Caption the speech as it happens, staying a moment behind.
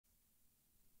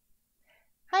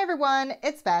Hi everyone,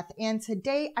 it's Beth, and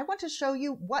today I want to show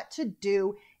you what to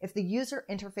do if the user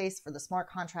interface for the smart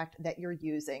contract that you're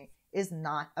using is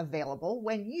not available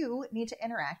when you need to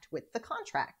interact with the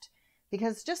contract.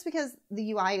 Because just because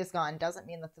the UI is gone doesn't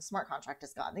mean that the smart contract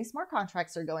is gone. These smart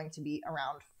contracts are going to be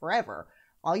around forever.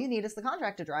 All you need is the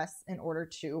contract address in order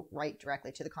to write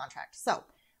directly to the contract. So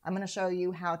I'm going to show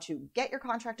you how to get your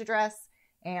contract address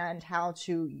and how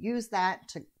to use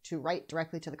that to write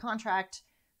directly to the contract.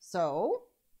 So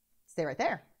stay right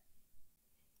there.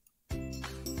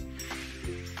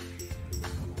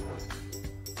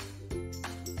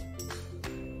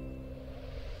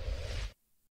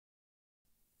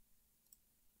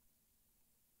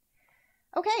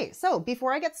 Okay, so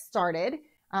before I get started,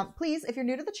 please, if you're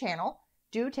new to the channel,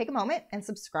 do take a moment and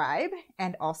subscribe,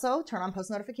 and also turn on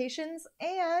post notifications.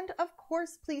 And of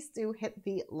course, please do hit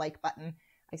the like button.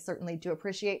 I certainly do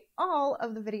appreciate all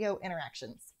of the video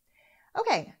interactions.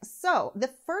 Okay, so the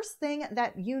first thing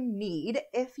that you need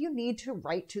if you need to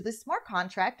write to the smart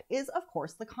contract is, of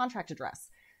course, the contract address.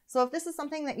 So if this is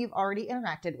something that you've already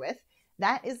interacted with,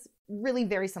 that is really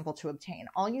very simple to obtain.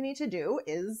 All you need to do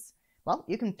is, well,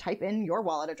 you can type in your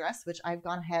wallet address, which I've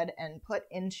gone ahead and put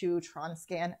into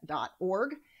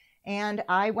tronscan.org. And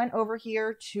I went over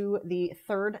here to the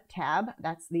third tab,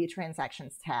 that's the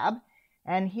transactions tab.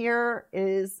 And here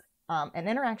is an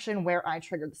interaction where I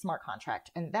triggered the smart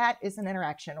contract. And that is an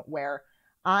interaction where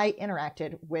I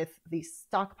interacted with the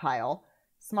stockpile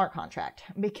smart contract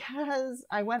because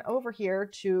I went over here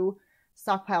to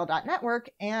stockpile.network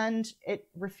and it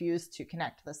refused to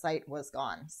connect. The site was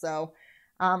gone. So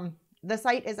the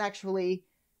site is actually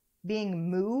being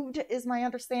moved is my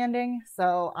understanding.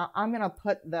 So I'm going to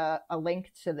put a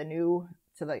link to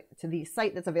the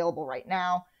site that's available right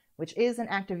now, which is an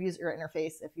active user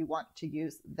interface if you want to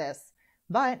use this.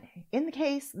 But in the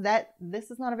case that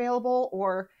this is not available,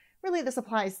 or really this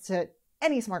applies to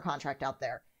any smart contract out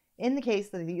there, in the case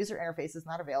that the user interface is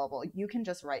not available, you can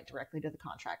just write directly to the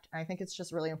contract. And I think it's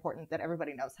just really important that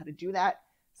everybody knows how to do that.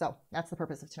 So that's the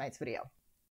purpose of tonight's video.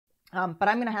 But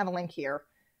I'm going to have a link here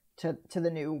to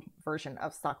the new version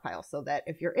of Stockpile so that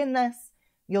if you're in this,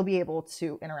 you'll be able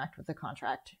to interact with the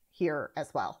contract here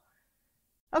as well.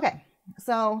 Okay.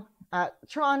 So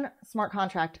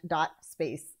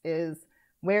tronsmartcontract.space is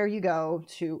where you go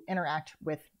to interact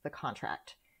with the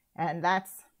contract. And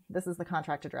this is the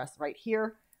contract address right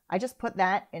here. I just put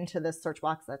that into this search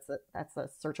box. That's a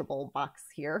searchable box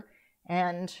here,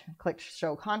 and clicked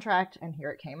show contract, and here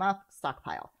it came up,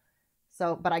 stockpile.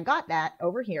 So, but I got that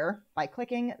over here by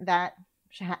clicking that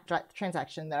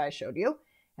transaction that I showed you.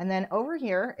 And then over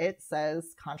here, it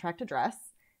says contract address.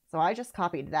 So I just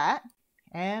copied that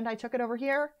and I took it over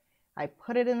here. I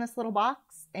put it in this little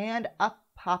box and up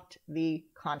popped the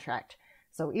contract.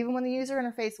 So even when the user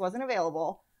interface wasn't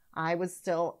available, I was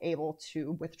still able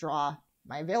to withdraw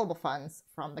my available funds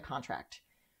from the contract.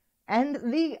 And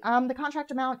the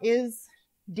contract amount is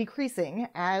decreasing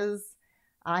as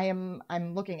I'm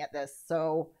looking at this.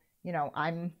 So, you know,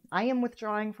 I am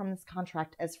withdrawing from this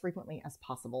contract as frequently as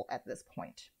possible at this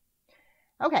point.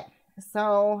 Okay,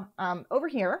 so over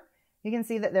here, you can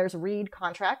see that there's read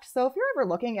contract. So if you're ever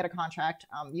looking at a contract,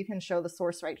 you can show the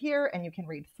source right here and you can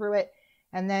read through it.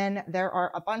 And then there are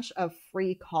a bunch of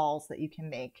free calls that you can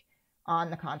make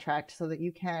on the contract so that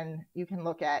you can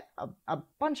look at a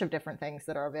bunch of different things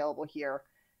that are available here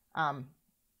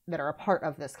that are a part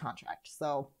of this contract.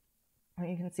 So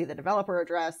you can see the developer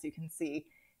address, you can see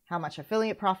how much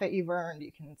affiliate profit you've earned,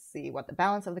 you can see what the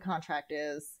balance of the contract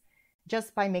is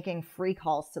just by making free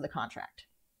calls to the contract.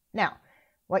 Now,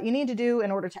 what you need to do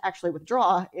in order to actually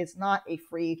withdraw is not a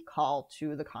free call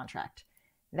to the contract.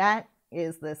 That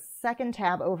is the second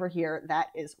tab over here,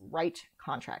 that is write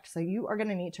contract. So you are going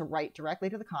to need to write directly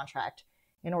to the contract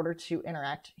in order to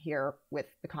interact here with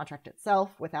the contract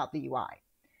itself without the UI.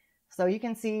 So you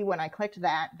can see when I clicked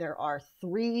that, there are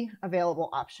 3 available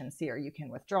options here. You can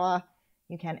withdraw,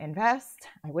 you can invest.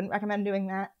 I wouldn't recommend doing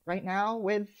that right now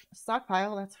with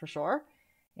Stockpile, that's for sure.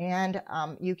 And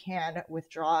you can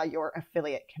withdraw your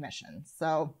affiliate commission.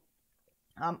 So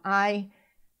I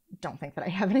don't think that I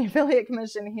have any affiliate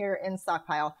commission here in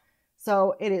Stockpile.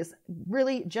 So it is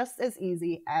really just as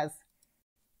easy as,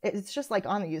 it's just like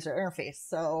on the user interface.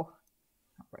 So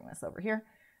I'll bring this over here.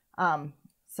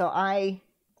 So I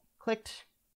clicked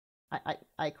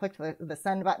the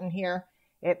send button here.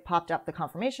 It popped up the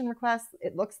confirmation request.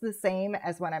 It looks the same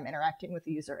as when I'm interacting with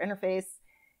the user interface.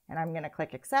 And I'm going to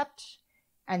click accept.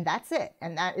 And that's it.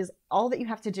 And that is all that you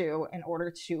have to do in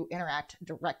order to interact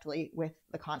directly with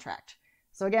the contract.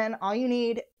 So again, all you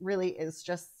need really is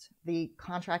just the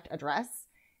contract address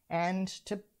and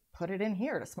to put it in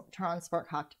here to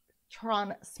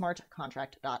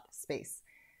tronsmartcontract.space.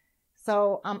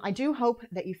 So I do hope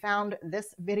that you found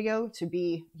this video to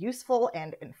be useful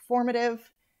and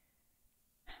informative.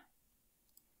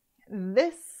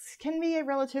 This can be a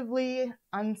relatively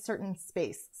uncertain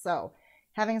space, so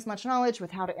having as much knowledge with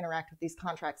how to interact with these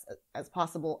contracts as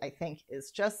possible, I think,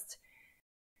 is just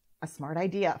a smart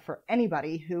idea for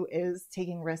anybody who is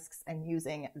taking risks and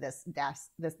using this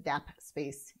DApp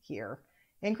space here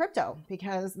in crypto,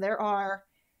 because there are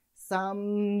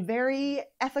some very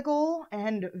ethical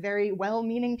and very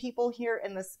well-meaning people here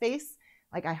in this space.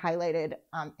 Like I highlighted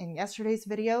in yesterday's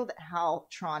video, that how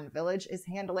Tron Village is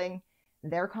handling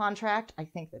their contract. I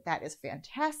think that that is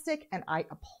fantastic, and I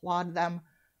applaud them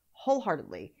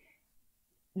wholeheartedly.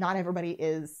 Not everybody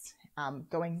is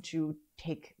going to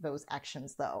take those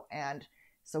actions though, and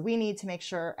so we need to make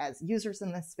sure as users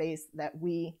in this space that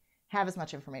we have as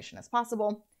much information as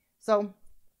possible. So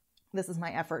this is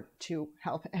my effort to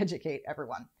help educate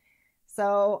everyone.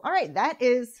 So, all right,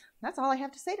 that's all I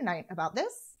have to say tonight about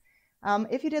this.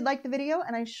 If you did like the video,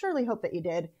 and I surely hope that you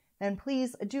did, then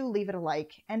please do leave it a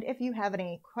like. And if you have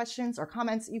any questions or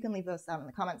comments, you can leave those down in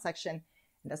the comment section.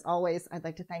 And as always, I'd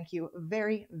like to thank you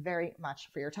very, very much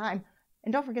for your time.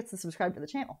 And don't forget to subscribe to the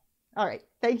channel. All right,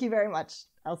 thank you very much.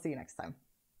 I'll see you next time.